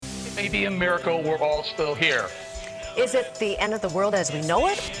Maybe a miracle we're all still here. Is it the end of the world as we know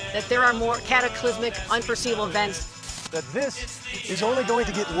it? That there are more cataclysmic, unforeseeable events. That this is only going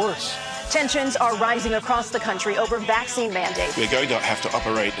to get worse. Tensions are rising across the country over vaccine mandates. We're going to have to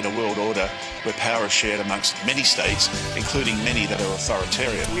operate in a world order where power is shared amongst many states, including many that are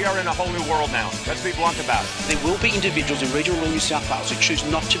authoritarian. We are in a whole new world now. Let's be blunt about it. There will be individuals in regional New South Wales who choose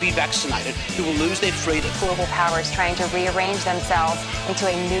not to be vaccinated, who will lose their freedom. Global powers trying to rearrange themselves into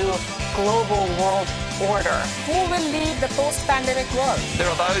a new global world order. Who will lead the post-pandemic world? There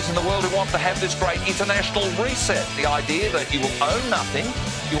are those in the world who want to have this great international reset. The idea that you will own nothing,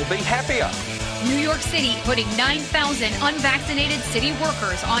 you will be happier. New York City putting 9,000 unvaccinated city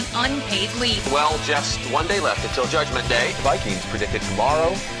workers on unpaid leave. Well, just one day left until Judgment Day. The Vikings predicted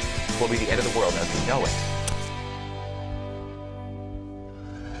tomorrow will be the end of the world as we know it.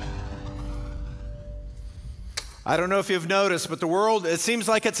 I don't know if you've noticed, but the world, it seems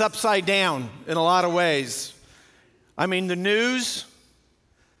like it's upside down in a lot of ways. I mean, the news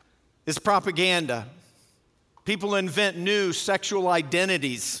is propaganda. People invent new sexual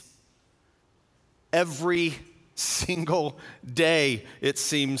identities every single day, it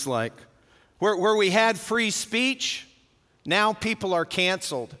seems like. Where we had free speech, now people are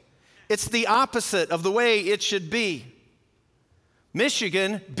canceled. It's the opposite of the way it should be.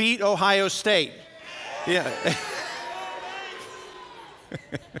 Michigan beat Ohio State. Yeah.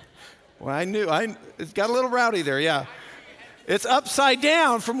 Well, it got a little rowdy there, yeah. It's upside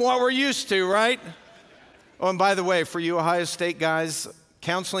down from what we're used to, right? Oh, and by the way, for you Ohio State guys,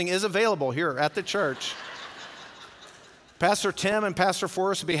 counseling is available here at the church. Pastor Tim and Pastor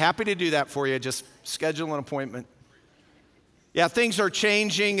Forrest would be happy to do that for you. Just schedule an appointment. Yeah, things are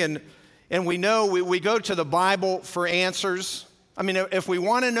changing, and we know we go to the Bible for answers. I mean, if we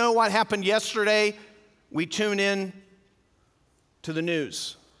want to know what happened yesterday, we tune in to the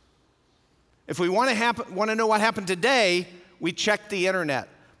news. If we want to know what happened today, we check the internet.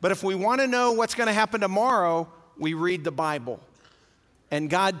 But if we want to know what's going to happen tomorrow, we read the Bible. And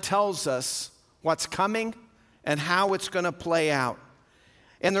God tells us what's coming and how it's going to play out.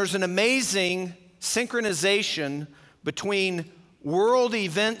 And there's an amazing synchronization between world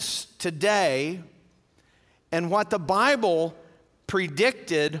events today and what the Bible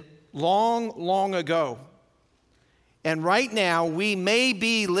predicted long, long ago. And right now, we may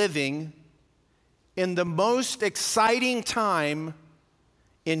be living in the most exciting time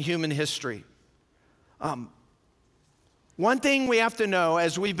in human history. One thing we have to know,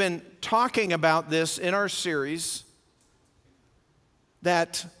 as we've been talking about this in our series,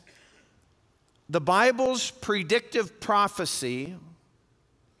 that the Bible's predictive prophecy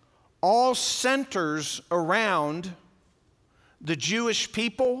all centers around the Jewish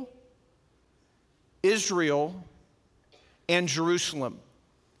people, Israel, and Jerusalem.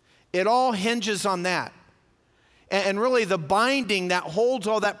 It all hinges on that. And really the binding that holds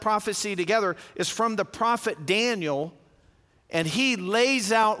all that prophecy together is from the prophet Daniel, and he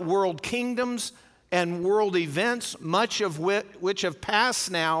lays out world kingdoms and world events, much of which have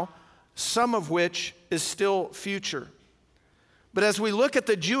passed now, some of which is still future. But as we look at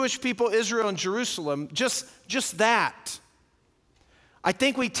the Jewish people, Israel, and Jerusalem, just that, I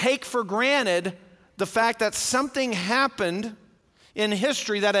think we take for granted the fact that something happened in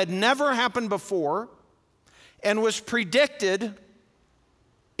history that had never happened before and was predicted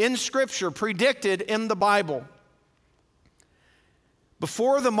in Scripture, predicted in the Bible.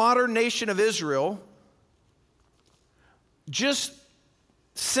 Before the modern nation of Israel, just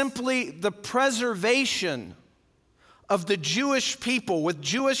simply the preservation of the Jewish people with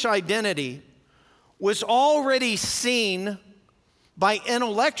Jewish identity was already seen by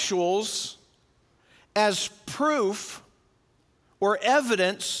intellectuals as proof or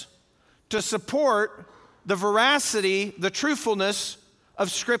evidence to support the veracity, the truthfulness of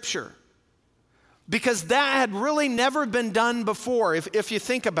Scripture. Because that had really never been done before, if you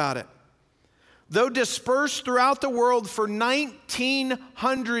think about it. Though dispersed throughout the world for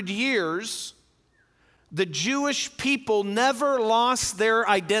 1,900 years, the Jewish people never lost their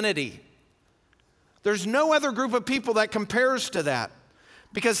identity. There's no other group of people that compares to that.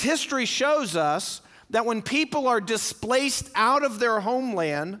 Because history shows us that when people are displaced out of their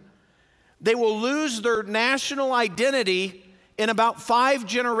homeland, they will lose their national identity in about 5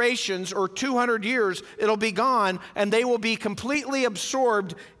 generations or 200 years. It'll be gone, and they will be completely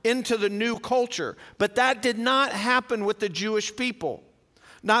absorbed into the new culture. But that did not happen with the Jewish people.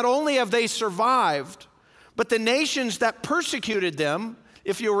 Not only have they survived, but the nations that persecuted them,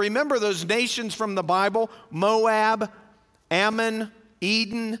 if you'll remember those nations from the Bible, Moab, Ammon,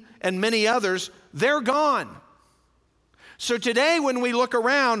 Edom, and many others, they're gone. So today when we look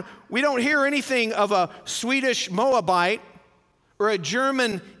around, we don't hear anything of a Swedish Moabite or a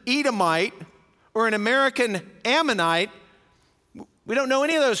German Edomite or an American Ammonite. We don't know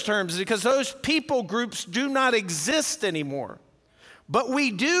any of those terms because those people groups do not exist anymore. But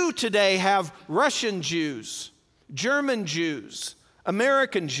we do today have Russian Jews, German Jews,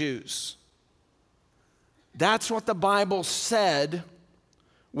 American Jews. That's what the Bible said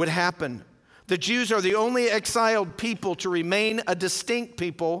would happen. The Jews are the only exiled people to remain a distinct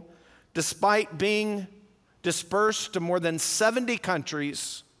people despite being dispersed to more than 70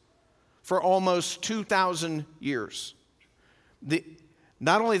 countries for almost 2,000 years.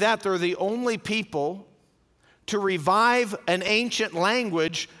 Not only that, they're the only people to revive an ancient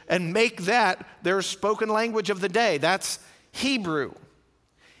language and make that their spoken language of the day. That's Hebrew.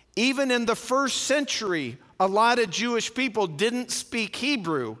 Even in the first century, a lot of Jewish people didn't speak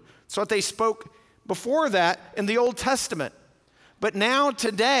Hebrew. It's what they spoke before that in the Old Testament. But now,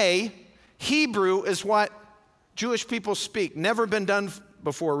 today, Hebrew is what Jewish people speak. Never been done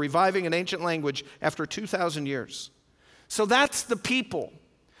before, reviving an ancient language after 2,000 years. So that's the people.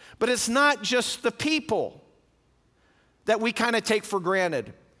 But it's not just the people that we kind of take for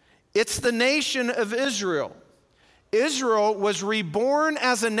granted. It's the nation of Israel. Israel was reborn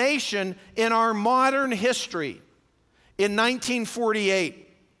as a nation in our modern history in 1948.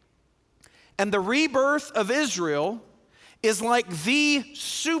 And the rebirth of Israel is like the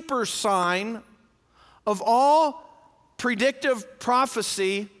super sign of all predictive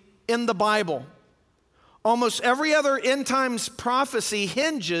prophecy in the Bible. Almost every other end times prophecy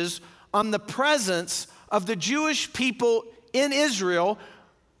hinges on the presence of the Jewish people in Israel,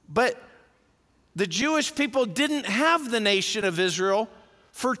 but the Jewish people didn't have the nation of Israel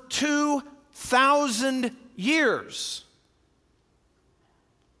for 2,000 years.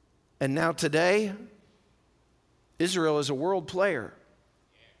 And now today, Israel is a world player.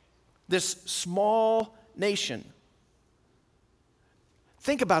 This small nation.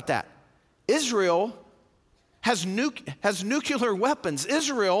 Think about that. Israel has nuclear weapons.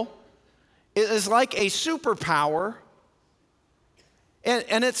 Israel is like a superpower,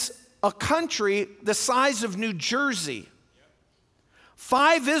 and it's a country the size of New Jersey.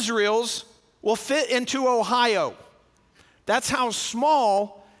 5 Israels will fit into Ohio. That's how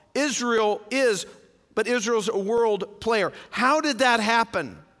small Israel is, but Israel's a world player. How did that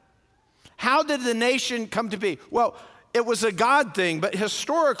happen? How did the nation come to be? Well, it was a God thing, but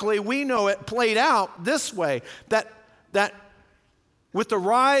historically we know it played out this way, that with the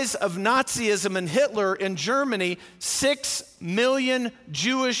rise of Nazism and Hitler in Germany, 6 million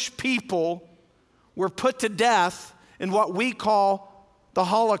Jewish people were put to death in what we call the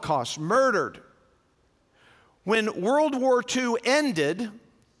Holocaust, murdered. When World War II ended,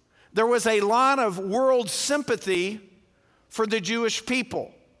 there was a lot of world sympathy for the Jewish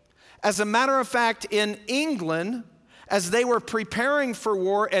people. As a matter of fact, in England, as they were preparing for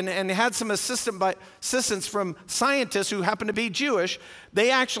war and had some assistance from scientists who happened to be Jewish,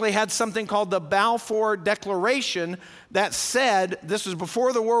 they actually had something called the Balfour Declaration that said, this was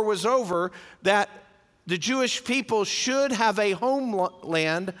before the war was over, that the Jewish people should have a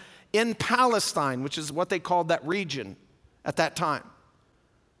homeland in Palestine, which is what they called that region at that time.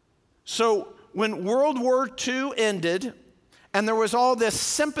 So when World War II ended, and there was all this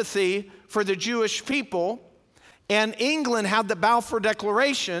sympathy for the Jewish people, and England had the Balfour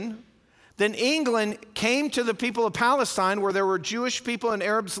Declaration, then England came to the people of Palestine, where there were Jewish people and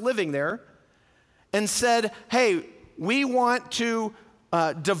Arabs living there, and said, hey, we want to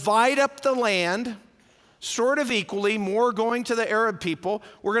divide up the land sort of equally, more going to the Arab people.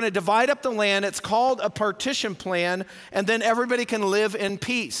 We're going to divide up the land. It's called a partition plan, and then everybody can live in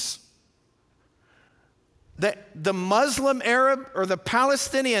peace. The Muslim Arab or the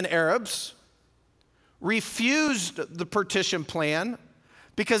Palestinian Arabs refused the partition plan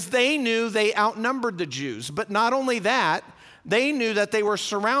because they knew they outnumbered the Jews. But not only that, they knew that they were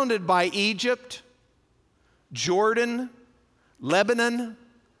surrounded by Egypt, Jordan, Lebanon,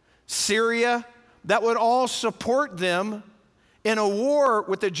 Syria, that would all support them in a war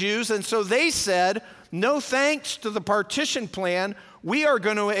with the Jews. And so they said, no thanks to the partition plan, we are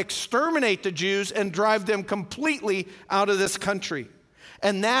going to exterminate the Jews and drive them completely out of this country.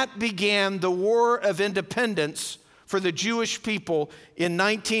 And that began the War of Independence for the Jewish people in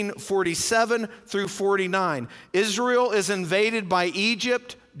 1947 through 49. Israel is invaded by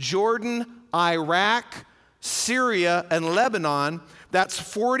Egypt, Jordan, Iraq, Syria, and Lebanon. That's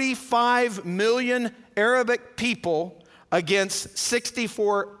 45 million Arabic people against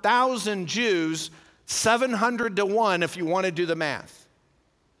 64,000 Jews, 700 to 1 if you want to do the math.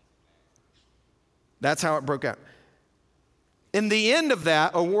 That's how it broke out. In the end of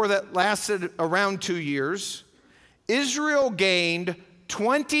that, a war that lasted around 2 years, Israel gained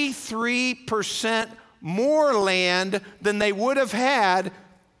 23% more land than they would have had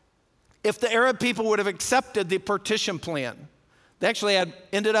if the Arab people would have accepted the partition plan. They actually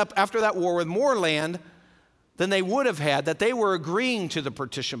ended up, after that war, with more land than they would have had, that they were agreeing to the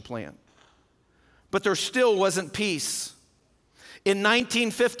partition plan. But there still wasn't peace. In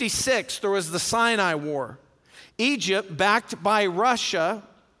 1956, there was the Sinai War. Egypt, backed by Russia,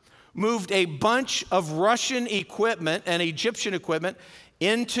 moved a bunch of Russian equipment and Egyptian equipment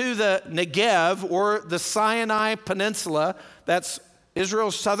into the Negev, or the Sinai Peninsula, that's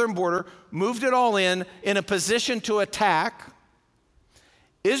Israel's southern border, moved it all in a position to attack.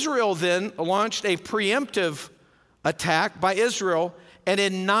 Israel then launched a preemptive attack by Israel, and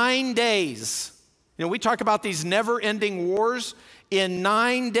in 9 days, we talk about these never-ending wars. In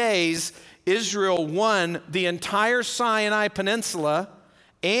 9 days, Israel won the entire Sinai Peninsula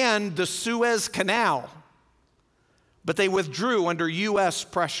and the Suez Canal. But they withdrew under U.S.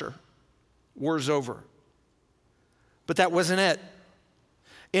 pressure. War's over. But that wasn't it.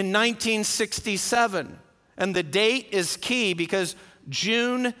 In 1967, and the date is key because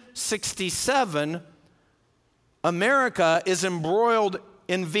June 67, America is embroiled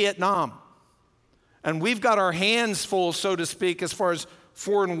in Vietnam. And we've got our hands full, so to speak, as far as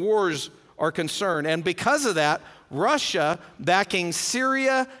foreign wars are concerned. And because of that, Russia, backing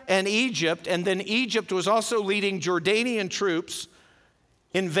Syria and Egypt, and then Egypt was also leading Jordanian troops,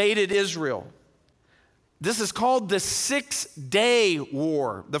 invaded Israel. This is called the 6-day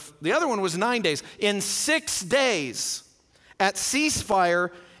war. The other one was 9 days. In 6 days, at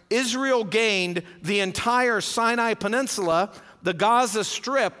ceasefire, Israel gained the entire Sinai Peninsula, the Gaza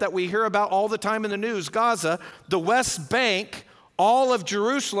Strip that we hear about all the time in the news, Gaza, the West Bank, all of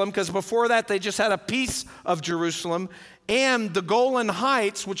Jerusalem, because before that they just had a piece of Jerusalem, and the Golan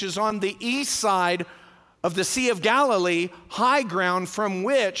Heights, which is on the east side of the Sea of Galilee, high ground from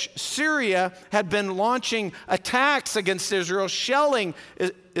which Syria had been launching attacks against Israel, shelling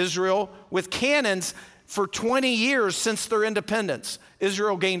Israel with cannons for 20 years since their independence.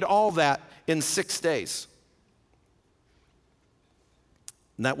 Israel gained all that in 6 days.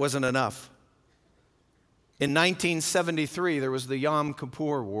 And that wasn't enough. In 1973, there was the Yom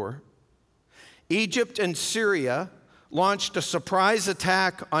Kippur War. Egypt and Syria launched a surprise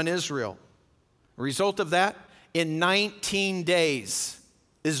attack on Israel. The result of that, in 19 days,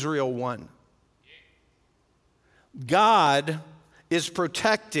 Israel won. God is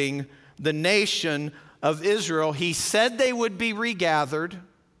protecting the nation of Israel. He said they would be regathered,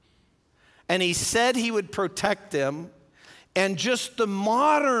 and he said he would protect them. And just the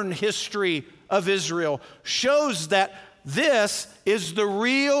modern history of Israel shows that this is the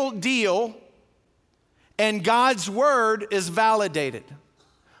real deal, and God's word is validated.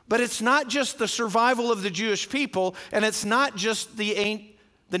 But it's not just the survival of the Jewish people, and it's not just the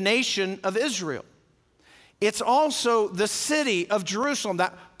nation of Israel. It's also the city of Jerusalem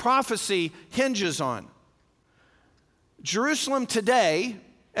that prophecy hinges on. Jerusalem today,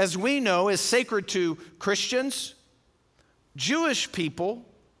 as we know, is sacred to Christians, Jewish people,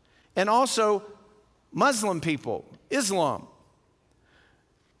 and also Muslim people, Islam.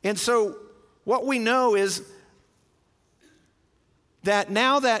 And so what we know is that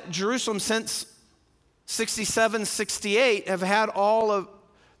now that Jerusalem since 67, 68 have had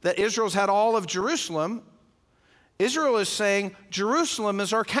that Israel's had all of Jerusalem, Israel is saying Jerusalem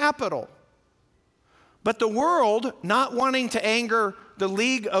is our capital. But the world, not wanting to anger the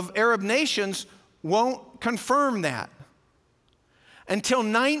League of Arab Nations, won't confirm that. Until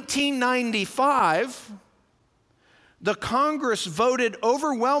 1995, the Congress voted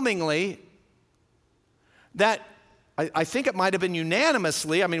overwhelmingly that, I think it might have been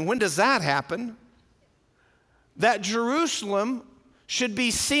unanimously, when does that happen? That Jerusalem should be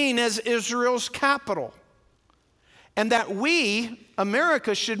seen as Israel's capital. And that we,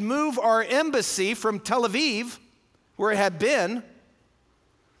 America, should move our embassy from Tel Aviv, where it had been,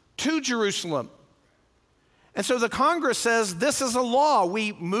 to Jerusalem. And so the Congress says this is a law.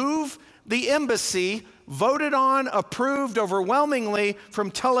 We move the embassy, voted on, approved overwhelmingly,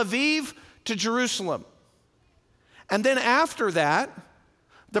 from Tel Aviv to Jerusalem. And then after that,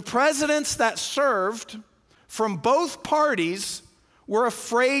 the presidents that served from both parties were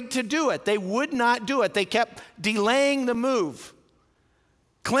afraid to do it. They would not do it. They kept delaying the move.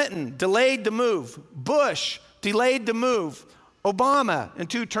 Clinton delayed the move. Bush delayed the move. Obama, in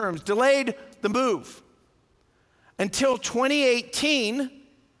 2 terms, delayed the move. Until 2018,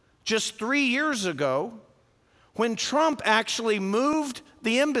 just 3 years ago, when Trump actually moved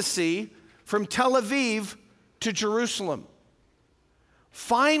the embassy from Tel Aviv to Jerusalem.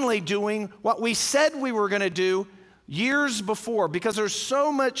 finally doing what we said we were going to do years before, because there's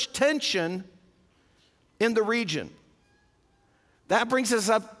so much tension in the region. That brings us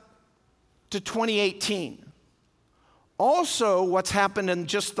up to 2018. Also, what's happened in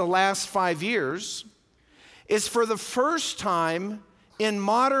just the last 5 years is, for the first time in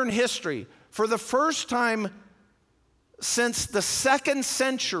modern history, for the first time since the 2nd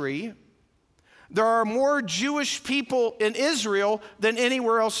century, there are more Jewish people in Israel than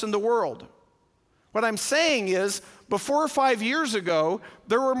anywhere else in the world. What I'm saying is, before 5 years ago,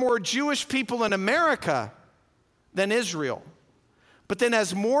 there were more Jewish people in America than Israel. But then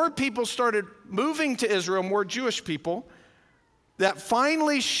as more people started moving to Israel, more Jewish people, that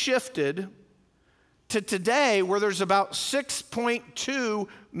finally shifted to today, where there's about 6.2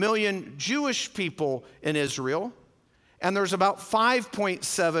 million Jewish people in Israel, and there's about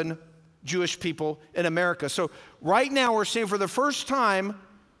 5.7 Jewish people in America. So right now we're seeing, for the first time,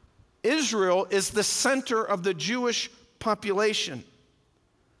 Israel is the center of the Jewish population.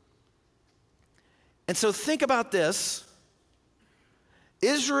 And so think about this.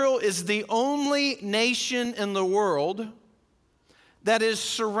 Israel is the only nation in the world that is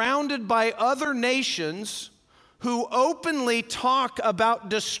surrounded by other nations who openly talk about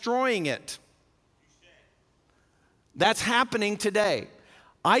destroying it. That's happening today.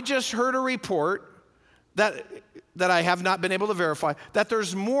 I just heard a report that I have not been able to verify, that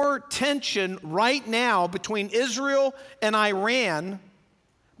there's more tension right now between Israel and Iran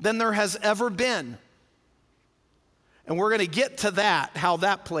than there has ever been. And we're going to get to that, how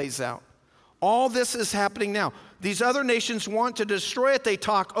that plays out. All this is happening now. These other nations want to destroy it. They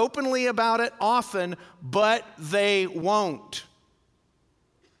talk openly about it often, but they won't,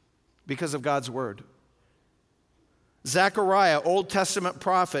 because of God's word. Zechariah, Old Testament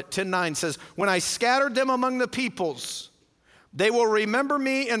prophet, 10:9 says, "When I scattered them among the peoples, they will remember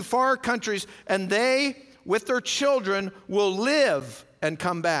me in far countries, and they, with their children, will live and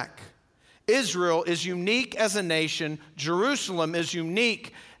come back." Israel is unique as a nation. Jerusalem is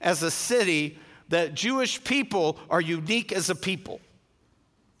unique as a city. That Jewish people are unique as a people.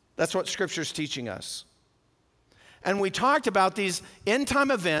 That's what Scripture's teaching us. And we talked about these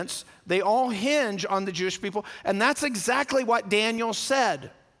end-time events. They all hinge on the Jewish people. And that's exactly what Daniel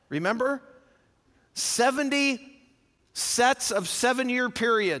said. Remember? 70 sets of 7-year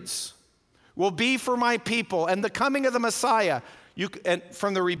periods will be for my people. And the coming of the Messiah, and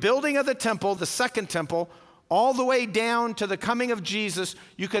from the rebuilding of the temple, the second temple, all the way down to the coming of Jesus,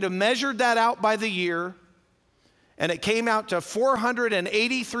 you could have measured that out by the year, and it came out to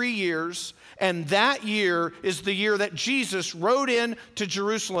 483 years, and that year is the year that Jesus rode in to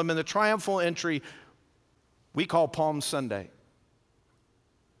Jerusalem in the triumphal entry we call Palm Sunday.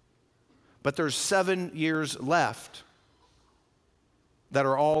 But there's 7 years left that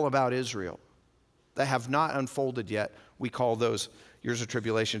are all about Israel, that have not unfolded yet. We call those years of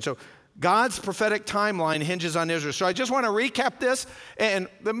tribulation. So God's prophetic timeline hinges on Israel. So I just want to recap this. And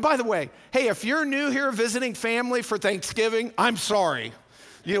by the way, hey, if you're new here visiting family for Thanksgiving, I'm sorry.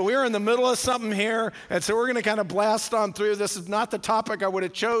 We're in the middle of something here, and so we're going to kind of blast on through. This is not the topic I would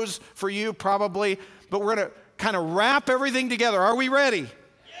have chose for you probably, but we're going to kind of wrap everything together. Are we ready? Yes.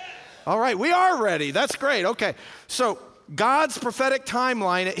 All right, we are ready. That's great. Okay, so God's prophetic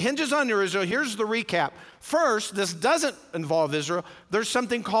timeline, it hinges on Israel. Here's the recap. First, this doesn't involve Israel. There's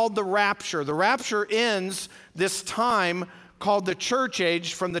something called the rapture. The rapture ends this time called the church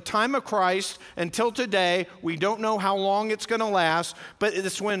age, from the time of Christ until today. We don't know how long it's going to last, but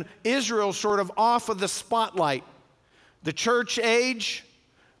it's when Israel's sort of off of the spotlight. The church age,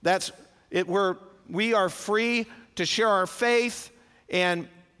 that's it, where we are free to share our faith, and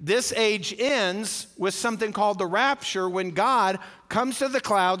this age ends with something called the rapture, when God comes to the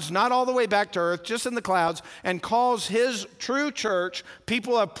clouds, not all the way back to earth, just in the clouds, and calls his true church,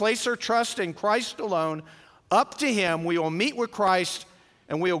 people who have placed their trust in Christ alone, up to him. We will meet with Christ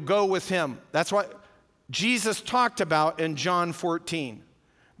and we will go with him. That's what Jesus talked about in John 14.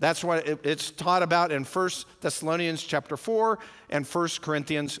 That's what it's taught about in 1 Thessalonians chapter 4 and 1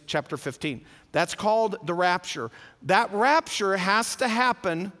 Corinthians chapter 15. That's called the rapture. That rapture has to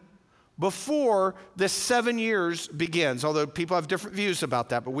happen before this 7 years begins, although people have different views about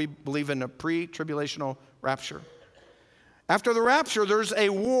that, but we believe in a pre-tribulational rapture. After the rapture, there's a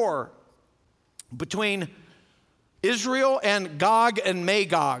war between Israel and Gog and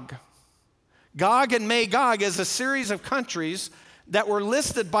Magog. Gog and Magog is a series of countries that were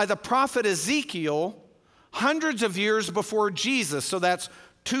listed by the prophet Ezekiel hundreds of years before Jesus. So that's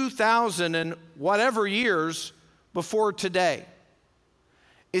 2,000 and whatever years before today.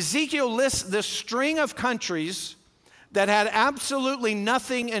 Ezekiel lists this string of countries that had absolutely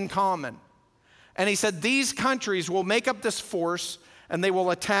nothing in common. And he said, these countries will make up this force and they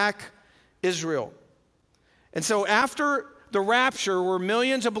will attack Israel. And so after the rapture, where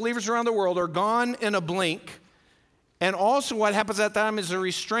millions of believers around the world are gone in a blink, and also what happens at that time is the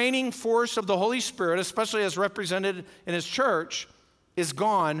restraining force of the Holy Spirit, especially as represented in his church, is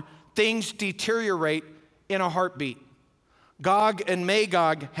gone, things deteriorate in a heartbeat. Gog and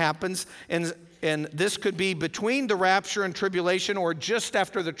Magog happens, and this could be between the rapture and tribulation or just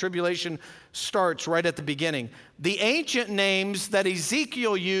after the tribulation starts, right at the beginning. The ancient names that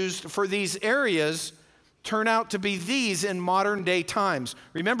Ezekiel used for these areas turn out to be these in modern day times.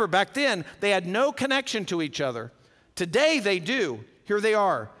 Remember, back then, they had no connection to each other. Today, they do. Here they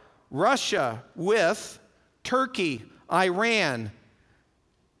are. Russia with Turkey, Iran,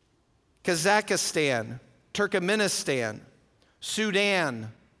 Kazakhstan, Turkmenistan,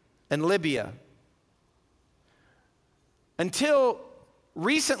 Sudan, and Libya. Until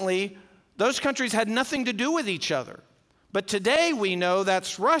recently, those countries had nothing to do with each other. But today we know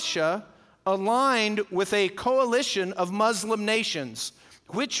that's Russia aligned with a coalition of Muslim nations,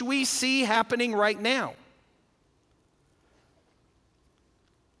 which we see happening right now.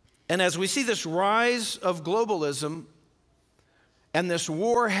 And as we see this rise of globalism and this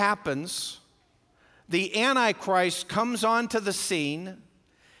war happens, the Antichrist comes onto the scene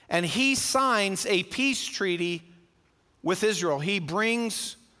and he signs a peace treaty with Israel. He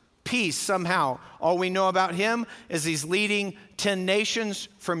brings peace somehow. All we know about him is he's leading 10 nations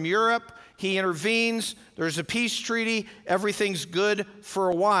from Europe. He intervenes. There's a peace treaty. Everything's good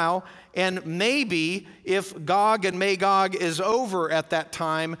for a while. And maybe if Gog and Magog is over at that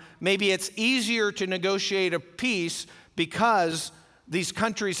time, maybe it's easier to negotiate a peace because these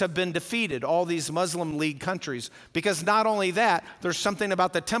countries have been defeated, all these Muslim League countries. Because not only that, there's something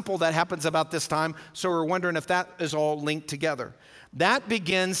about the temple that happens about this time, so we're wondering if that is all linked together. That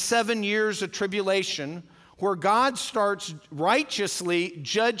begins 7 years of tribulation, where God starts righteously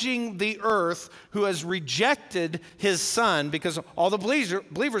judging the earth who has rejected his son, because all the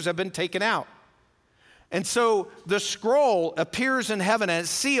believers have been taken out. And so the scroll appears in heaven and it's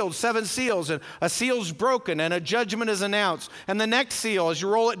sealed, 7 seals, and a seal's broken and a judgment is announced. And the next seal, as you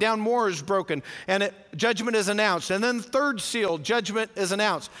roll it down more, is broken and judgment is announced. And then the third seal, judgment is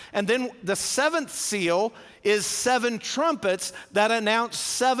announced. And then the 7th seal is 7 trumpets that announce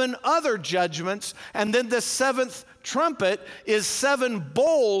 7 other judgments. And then the 7th trumpet is 7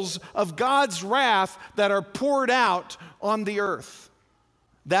 bowls of God's wrath that are poured out on the earth.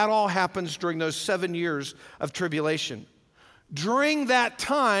 That all happens during those 7 years of tribulation. During that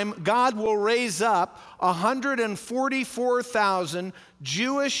time, God will raise up 144,000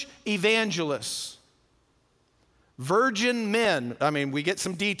 Jewish evangelists. Virgin men, we get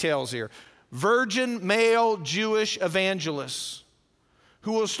some details here. Virgin male Jewish evangelists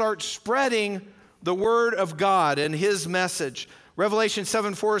who will start spreading the word of God and his message. Revelation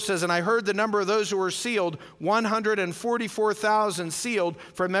 7:4 says, and I heard the number of those who were sealed, 144,000 sealed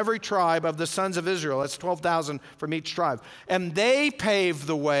from every tribe of the sons of Israel. That's 12,000 from each tribe. And they paved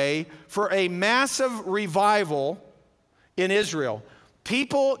the way for a massive revival in Israel.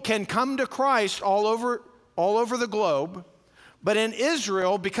 People can come to Christ all over the globe, but in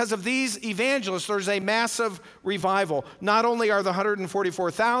Israel, because of these evangelists, there's a massive revival. Not only are the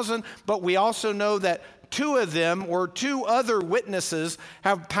 144,000, but we also know that 2 of them, or 2 other witnesses,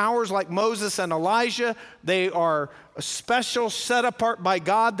 have powers like Moses and Elijah. They are special, set apart by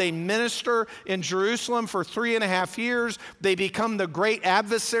God. They minister in Jerusalem for 3.5 years. They become the great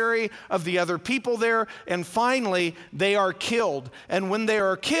adversary of the other people there. And finally, they are killed. And when they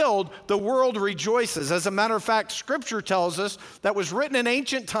are killed, the world rejoices. As a matter of fact, Scripture tells us, that was written in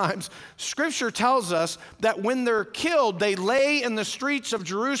ancient times, Scripture tells us that when they're killed, they lay in the streets of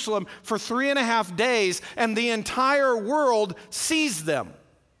Jerusalem for 3.5 days, and the entire world sees them.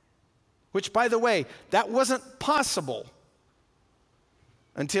 Which, by the way, that wasn't possible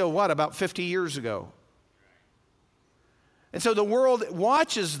until about 50 years ago. And so the world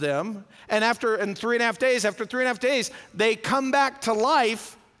watches them, and after 3.5 days, they come back to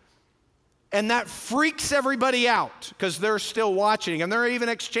life, and that freaks everybody out because they're still watching, and they're even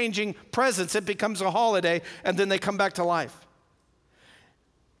exchanging presents. It becomes a holiday, and then they come back to life.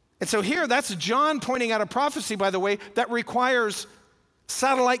 And so here, that's John pointing out a prophecy, by the way, that requires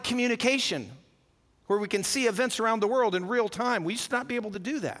satellite communication, where we can see events around the world in real time. We used to not be able to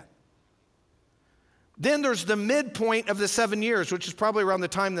do that. Then there's the midpoint of the 7 years, which is probably around the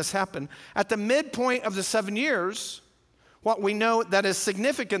time this happened. At the midpoint of the 7 years, what we know that is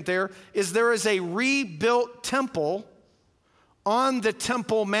significant there is a rebuilt temple on the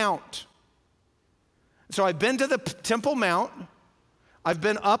Temple Mount. So I've been to the Temple Mount. I've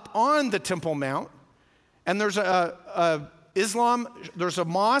been up on the Temple Mount. And there's there's a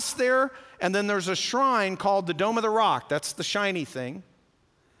mosque there, and then there's a shrine called the Dome of the Rock. That's the shiny thing.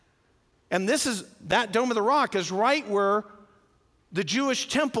 And that Dome of the Rock is right where the Jewish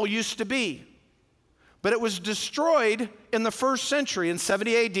temple used to be. But it was destroyed in the first century, in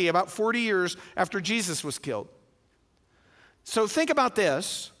 70 AD, about 40 years after Jesus was killed. So think about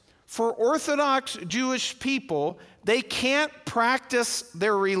this. For Orthodox Jewish people, they can't practice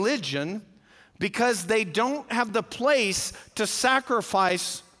their religion because they don't have the place to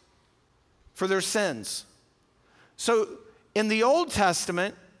sacrifice for their sins. So in the Old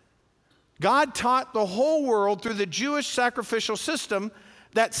Testament, God taught the whole world through the Jewish sacrificial system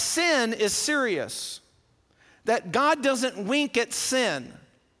that sin is serious, that God doesn't wink at sin,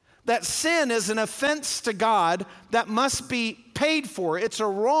 that sin is an offense to God that must be paid for. It's a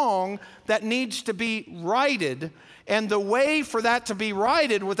wrong that needs to be righted. And the way for that to be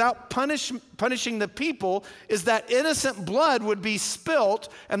righted without punishing the people is that innocent blood would be spilt,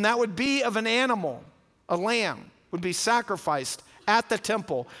 and that would be of an animal, a lamb, would be sacrificed at the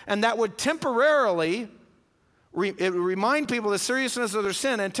temple. And that would temporarily remind people of the seriousness of their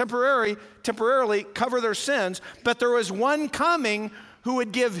sin and temporarily cover their sins. But there was one coming who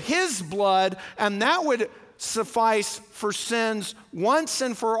would give his blood, and that would suffice for sins once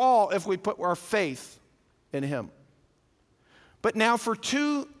and for all if we put our faith in him. But now for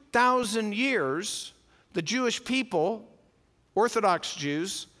 2,000 years, the Jewish people, Orthodox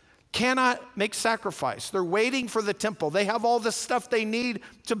Jews, cannot make sacrifice. They're waiting for the temple. They have all the stuff they need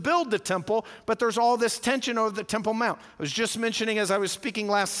to build the temple, but there's all this tension over the Temple Mount. I was just mentioning as I was speaking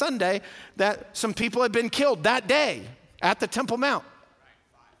last Sunday that some people had been killed that day at the Temple Mount.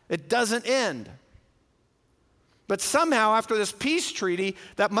 It doesn't end. But somehow, after this peace treaty,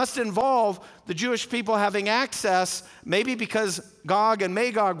 that must involve the Jewish people having access, maybe because Gog and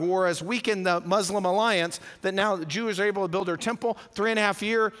Magog war has weakened the Muslim alliance, that now the Jews are able to build their temple. 3.5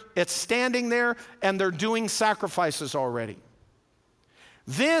 years, it's standing there, and they're doing sacrifices already.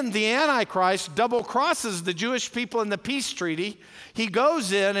 Then the Antichrist double crosses the Jewish people in the peace treaty. He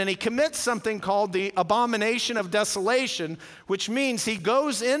goes in and he commits something called the abomination of desolation, which means he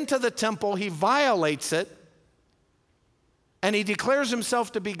goes into the temple, he violates it, and he declares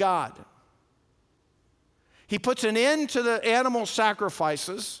himself to be God. He puts an end to the animal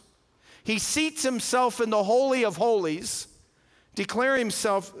sacrifices. He seats himself in the Holy of Holies, declaring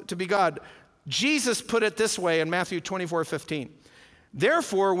himself to be God. Jesus put it this way in Matthew 24:15.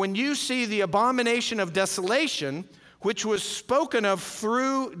 Therefore, when you see the abomination of desolation, which was spoken of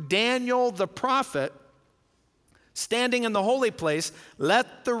through Daniel the prophet, standing in the holy place,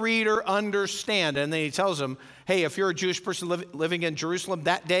 let the reader understand. And then he tells them, hey, if you're a Jewish person living in Jerusalem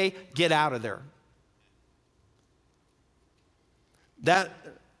that day, get out of there. That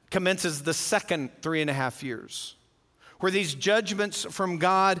commences the second 3.5 years, where these judgments from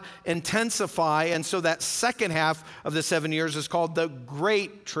God intensify. And so that second half of the 7 years is called the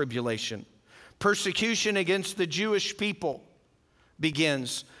Great Tribulation. Persecution against the Jewish people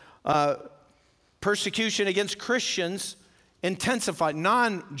begins. Persecution against Christians intensifies.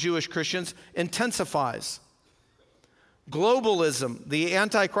 Non-Jewish Christians intensifies. Globalism. The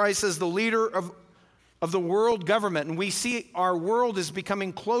Antichrist is the leader of the world government, and we see our world is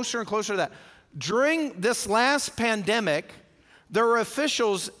becoming closer and closer to that. During this last pandemic, there are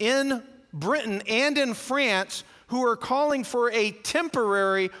officials in Britain and in France who are calling for a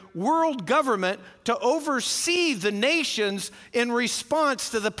temporary world government to oversee the nations in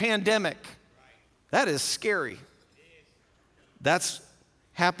response to the pandemic. That is scary. That's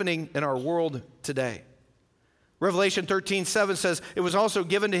happening in our world today. Revelation 13:7 says, it was also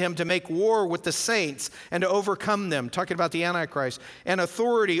given to him to make war with the saints and to overcome them, talking about the Antichrist. And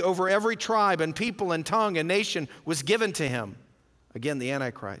authority over every tribe and people and tongue and nation was given to him. Again, the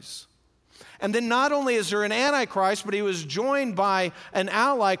Antichrist. And then not only is there an Antichrist, but he was joined by an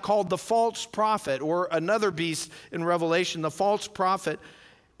ally called the false prophet, or another beast in Revelation, the false prophet.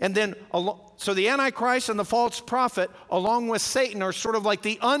 And then, so the Antichrist and the false prophet, along with Satan, are sort of like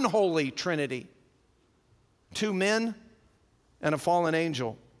the unholy trinity. 2 men and a fallen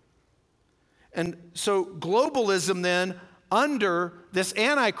angel. And so globalism then, under this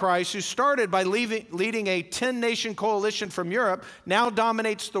Antichrist, who started by leading a 10-nation coalition from Europe, now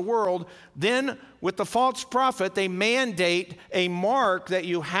dominates the world. Then with the false prophet, they mandate a mark that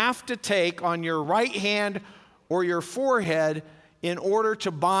you have to take on your right hand or your forehead in order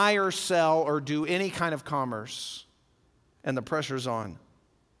to buy or sell or do any kind of commerce. And the pressure's on.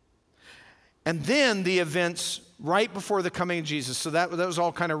 And then the events right before the coming of Jesus. So that was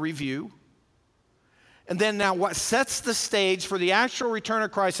all kind of review. And then now what sets the stage for the actual return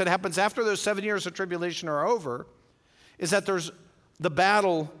of Christ that happens after those 7 years of tribulation are over is that there's the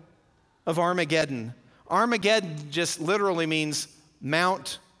battle of Armageddon. Armageddon just literally means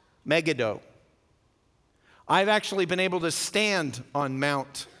Mount Megiddo. I've actually been able to stand on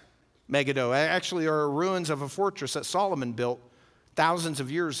Mount Megiddo. Actually, there are ruins of a fortress that Solomon built thousands of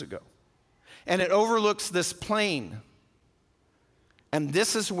years ago. And it overlooks this plain. And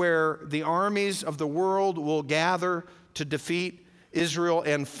this is where the armies of the world will gather to defeat Israel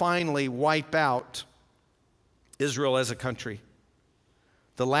and finally wipe out Israel as a country.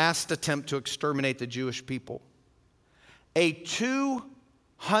 The last attempt to exterminate the Jewish people. A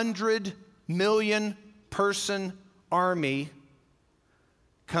 200 million person army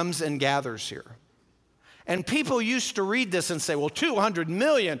comes and gathers here. And people used to read this and say, well, 200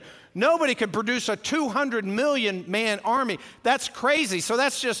 million. Nobody could produce a 200 million man army. That's crazy. So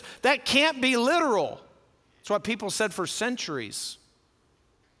that can't be literal. It's what people said for centuries.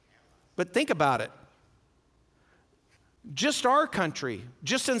 But think about it. Just our country,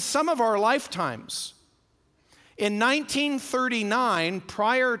 just in some of our lifetimes. In 1939,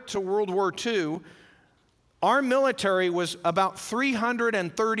 prior to World War II, our military was about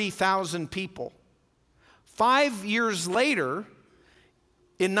 330,000 people. 5 years later,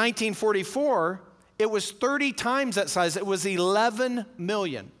 in 1944, it was 30 times that size. It was 11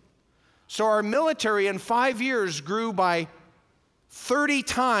 million. So our military in 5 years grew by 30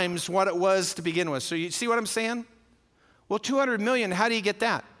 times what it was to begin with. So you see what I'm saying? Well, 200 million, how do you get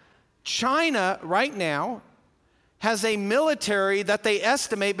that? China right now has a military that they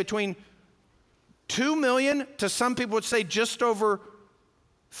estimate between 2 million to some people would say just over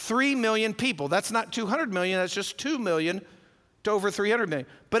 3 million people. That's not 200 million, that's just 2 million to over 300 million.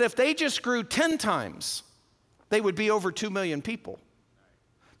 But if they just grew 10 times, they would be over 2 million people.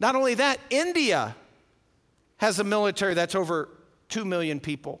 Not only that, India has a military that's over 2 million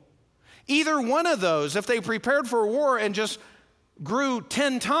people. Either one of those, if they prepared for a war and just grew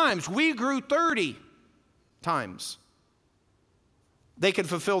 10 times, we grew 30 times, they could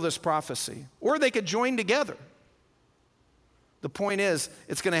fulfill this prophecy. Or they could join together. The point is,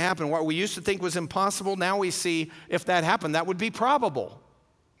 it's going to happen. What we used to think was impossible, now we see if that happened, that would be probable.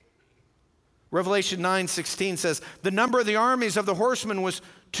 Revelation 9:16 says, the number of the armies of the horsemen was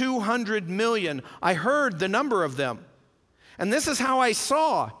 200 million. I heard the number of them. And this is how I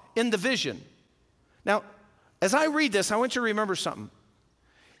saw in the vision. Now, as I read this, I want you to remember something.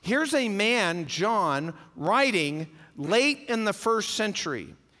 Here's a man, John, writing late in the first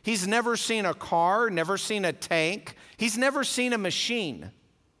century. He's never seen a car, never seen a tank. He's never seen a machine.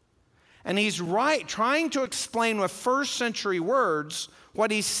 And he's trying to explain with first century words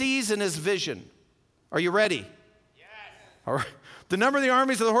what he sees in his vision. Are you ready? Yes. All right. The number of the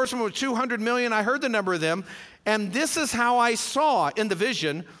armies of the horsemen was 200 million. I heard the number of them. And this is how I saw in the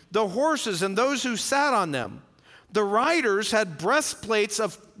vision the horses and those who sat on them. The riders had breastplates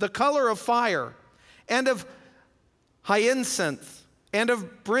of the color of fire and of hyacinth and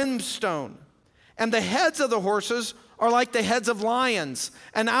of brimstone. And the heads of the horses are like the heads of lions.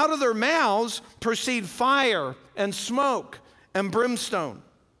 And out of their mouths proceed fire and smoke and brimstone.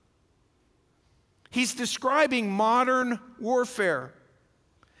 He's describing modern warfare.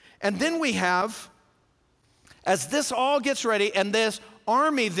 And then we have, as this all gets ready and this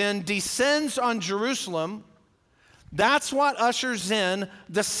army then descends on Jerusalem, that's what ushers in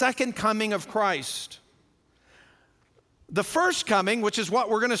the second coming of Christ. The first coming, which is what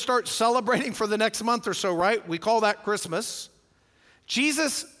we're going to start celebrating for the next month or so, right? We call that Christmas.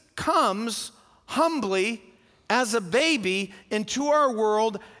 Jesus comes humbly as a baby into our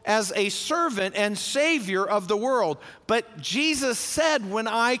world as a servant and savior of the world. But Jesus said, when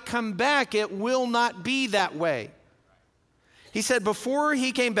I come back, it will not be that way. He said before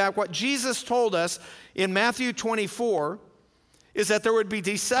he came back, what Jesus told us in Matthew 24 is that there would be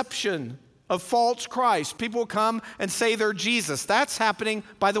deception of false Christ. People come and say they're Jesus. That's happening,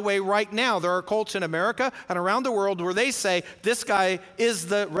 by the way, right now. There are cults in America and around the world where they say this guy is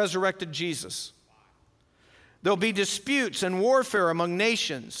the resurrected Jesus. There'll be disputes and warfare among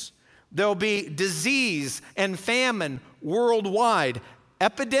nations. There'll be disease and famine worldwide,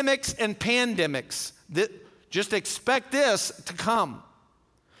 epidemics and pandemics. Just expect this to come.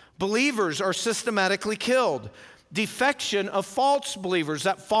 Believers are systematically killed. Defection of false believers,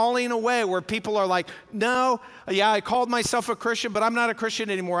 that falling away where people are like, no, yeah, I called myself a Christian, but I'm not a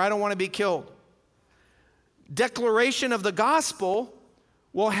Christian anymore. I don't want to be killed. Declaration of the gospel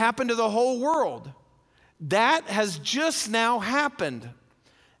will happen to the whole world. That has just now happened.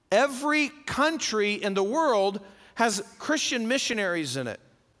 Every country in the world has Christian missionaries in it.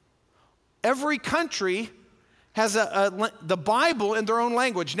 Every country has the Bible in their own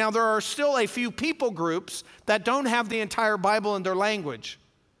language. Now, there are still a few people groups that don't have the entire Bible in their language.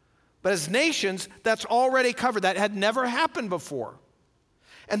 But as nations, that's already covered. That had never happened before.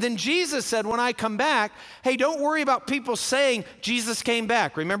 And then Jesus said, when I come back, hey, don't worry about people saying Jesus came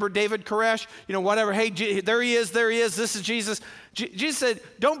back. Remember David Koresh? Whatever. Hey, there he is. This is Jesus. Jesus said,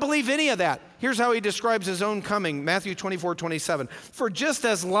 don't believe any of that. Here's how he describes his own coming. Matthew 24:27. For just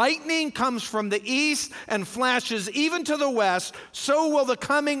as lightning comes from the east and flashes even to the west, so will the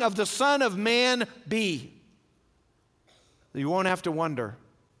coming of the Son of Man be. You won't have to wonder.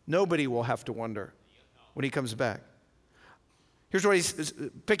 Nobody will have to wonder when he comes back. Here's what he's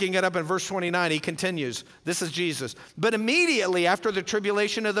picking it up in verse 29. He continues. This is Jesus. But immediately after the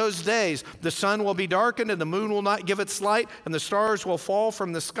tribulation of those days, the sun will be darkened and the moon will not give its light and the stars will fall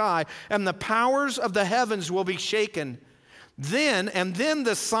from the sky and the powers of the heavens will be shaken. Then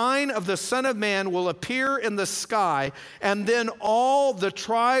the sign of the Son of Man will appear in the sky, and then all the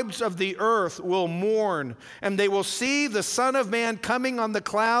tribes of the earth will mourn, and they will see the Son of Man coming on the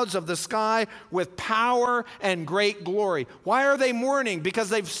clouds of the sky with power and great glory. Why are they mourning? Because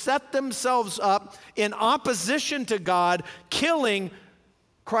they've set themselves up in opposition to God, killing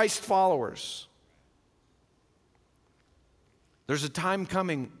Christ followers. There's a time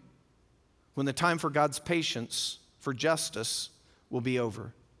coming when the time for God's patience, for justice, will be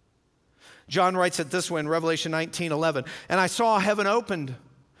over. John writes it this way in Revelation 19:11. And I saw heaven opened,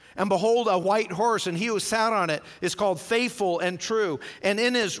 and behold, a white horse, and he who sat on it is called Faithful and True. And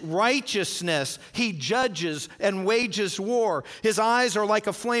in his righteousness he judges and wages war. His eyes are like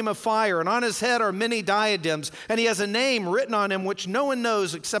a flame of fire, and on his head are many diadems. And he has a name written on him which no one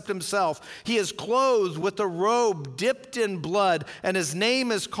knows except himself. He is clothed with a robe dipped in blood, and his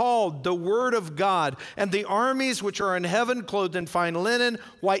name is called the Word of God. And the armies which are in heaven, clothed in fine linen,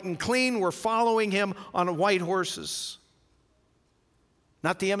 white and clean, were following him on white horses.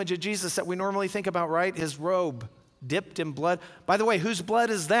 Not the image of Jesus that we normally think about, right? His robe dipped in blood. By the way, whose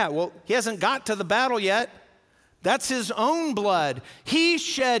blood is that? Well, he hasn't got to the battle yet. That's his own blood. He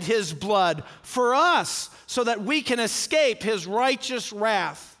shed his blood for us so that we can escape his righteous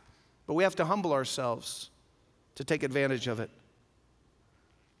wrath. But we have to humble ourselves to take advantage of it.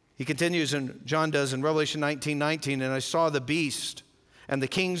 He continues, and John does in Revelation 19:19, and I saw the beast and the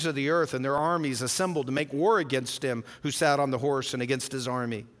kings of the earth and their armies assembled to make war against him who sat on the horse and against his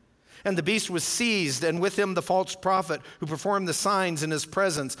army. And the beast was seized, and with him the false prophet who performed the signs in his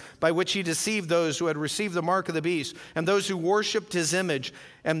presence, by which he deceived those who had received the mark of the beast, and those who worshipped his image.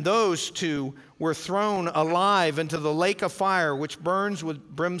 And those two were thrown alive into the lake of fire, which burns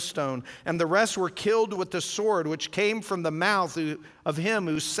with brimstone. And the rest were killed with the sword which came from the mouth of him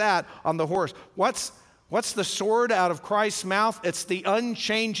who sat on the horse. What's the sword out of Christ's mouth? It's the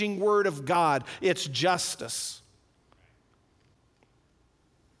unchanging word of God. It's justice.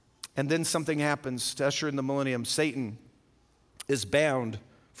 And then something happens to usher in the millennium. Satan is bound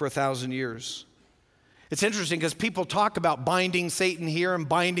for 1,000 years. It's interesting because people talk about binding Satan here and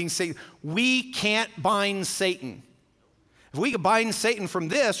binding Satan. We can't bind Satan. If we could bind Satan from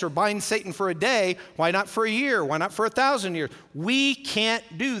this or bind Satan for a day, why not for a year? Why not for 1,000 years? We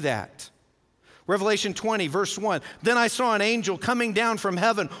can't do that. Revelation 20, verse 1. Then I saw an angel coming down from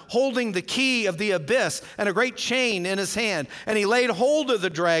heaven, holding the key of the abyss and a great chain in his hand. And he laid hold of the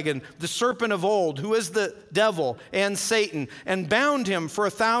dragon, the serpent of old, who is the devil and Satan, and bound him for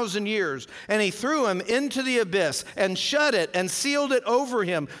 1,000 years. And he threw him into the abyss and shut it and sealed it over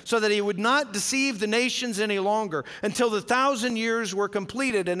him, so that he would not deceive the nations any longer, until the 1,000 years were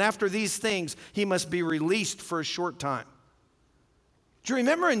completed. And after these things, he must be released for a short time. Do you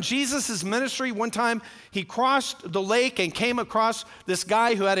remember in Jesus' ministry, one time he crossed the lake and came across this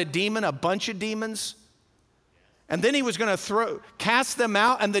guy who had a demon, a bunch of demons? And then he was going to cast them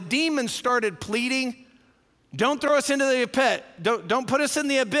out, and the demons started pleading, don't throw us into the pit. Don't put us in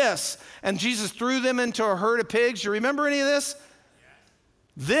the abyss. And Jesus threw them into a herd of pigs. Do you remember any of this?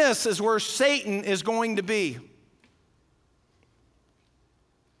 This is where Satan is going to be.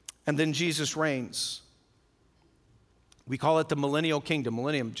 And then Jesus reigns. We call it the millennial kingdom.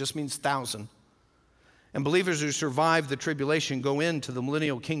 Millennium just means 1,000. And believers who survive the tribulation go into the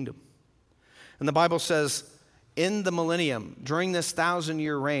millennial kingdom. And the Bible says, in the millennium, during this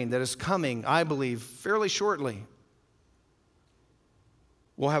 1,000-year reign that is coming, I believe, fairly shortly,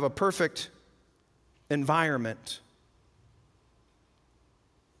 we'll have a perfect environment,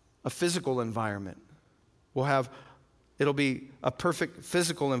 a physical environment. It'll be a perfect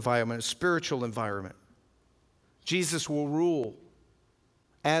physical environment, a spiritual environment. Jesus will rule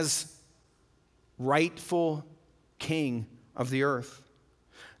as rightful king of the earth.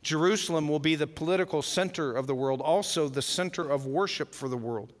 Jerusalem will be the political center of the world, also the center of worship for the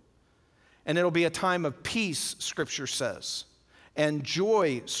world. And it'll be a time of peace, Scripture says, and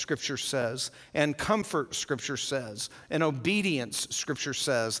joy, Scripture says, and comfort, Scripture says, and obedience, Scripture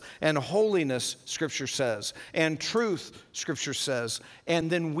says, and holiness, Scripture says, and truth, Scripture says.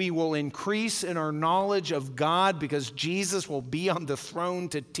 And then we will increase in our knowledge of God because Jesus will be on the throne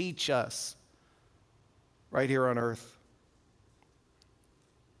to teach us right here on earth.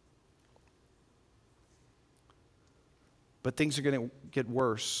 But things are going to get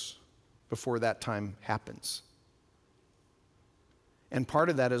worse before that time happens. And part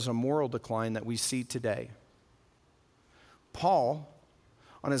of that is a moral decline that we see today. Paul,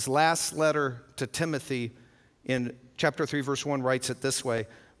 on his last letter to Timothy in chapter 3, verse 1, writes it this way: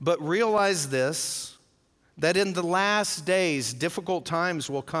 "But realize this, that in the last days difficult times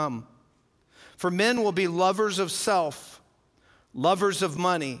will come. For men will be lovers of self, lovers of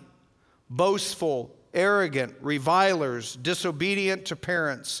money, boastful, arrogant, revilers, disobedient to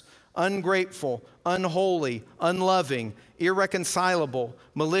parents, ungrateful, unholy, unloving, irreconcilable,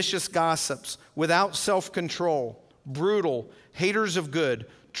 malicious gossips, without self-control, brutal, haters of good,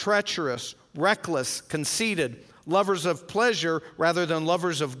 treacherous, reckless, conceited, lovers of pleasure rather than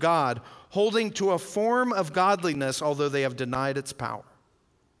lovers of God, holding to a form of godliness although they have denied its power."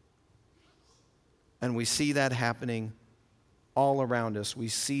 And we see that happening all around us. We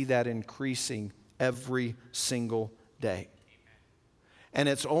see that increasing every single day. And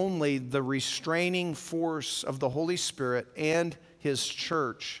it's only the restraining force of the Holy Spirit and His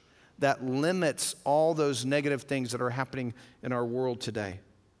church that limits all those negative things that are happening in our world today.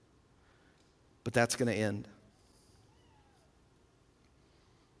 But that's going to end.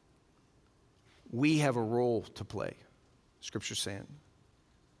 We have a role to play, Scripture's saying,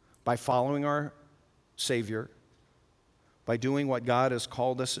 by following our Savior, by doing what God has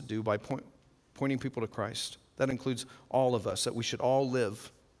called us to do, by pointing people to Christ. That includes all of us, that we should all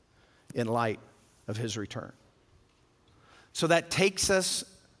live in light of His return. So that takes us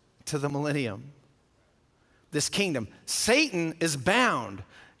to the millennium, this kingdom. Satan is bound.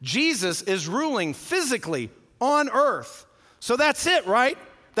 Jesus is ruling physically on earth. So that's it, right?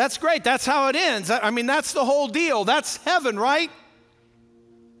 That's great. That's how it ends. I mean, that's the whole deal. That's heaven, right?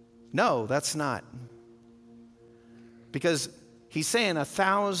 No, that's not. Because He's saying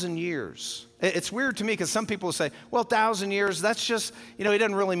 1,000 years. It's weird to me because some people say, well, 1,000 years, that's just, He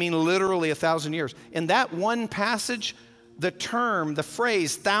doesn't really mean literally 1,000 years. In that one passage, the term, the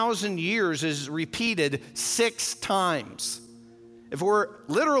phrase 1,000 years is repeated 6 times. If it were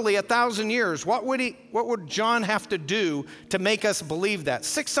literally 1,000 years, what would John have to do to make us believe that?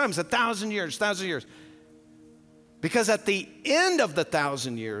 6 times, 1,000 years, 1,000 years. Because at the end of the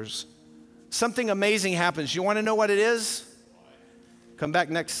 1,000 years, something amazing happens. You want to know what it is? Come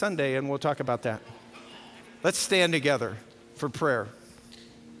back next Sunday and we'll talk about that. Let's stand together for prayer.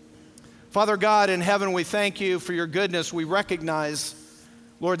 Father God in heaven, we thank You for Your goodness. We recognize,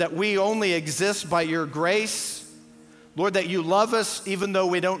 Lord, that we only exist by Your grace. Lord, that You love us even though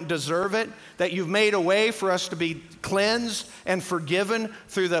we don't deserve it, that You've made a way for us to be cleansed and forgiven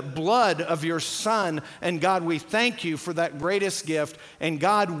through the blood of Your Son. And God, we thank You for that greatest gift. And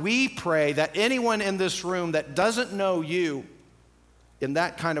God, we pray that anyone in this room that doesn't know You in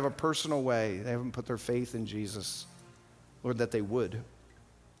that kind of a personal way, they haven't put their faith in Jesus, Lord, that they would,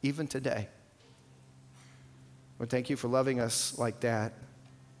 even today. Lord, thank You for loving us like that.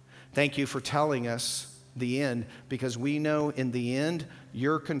 Thank You for telling us the end, because we know in the end,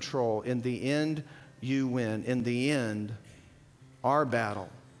 Your control. In the end, You win. In the end, our battle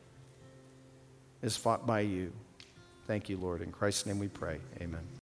is fought by You. Thank You, Lord. In Christ's name we pray. Amen.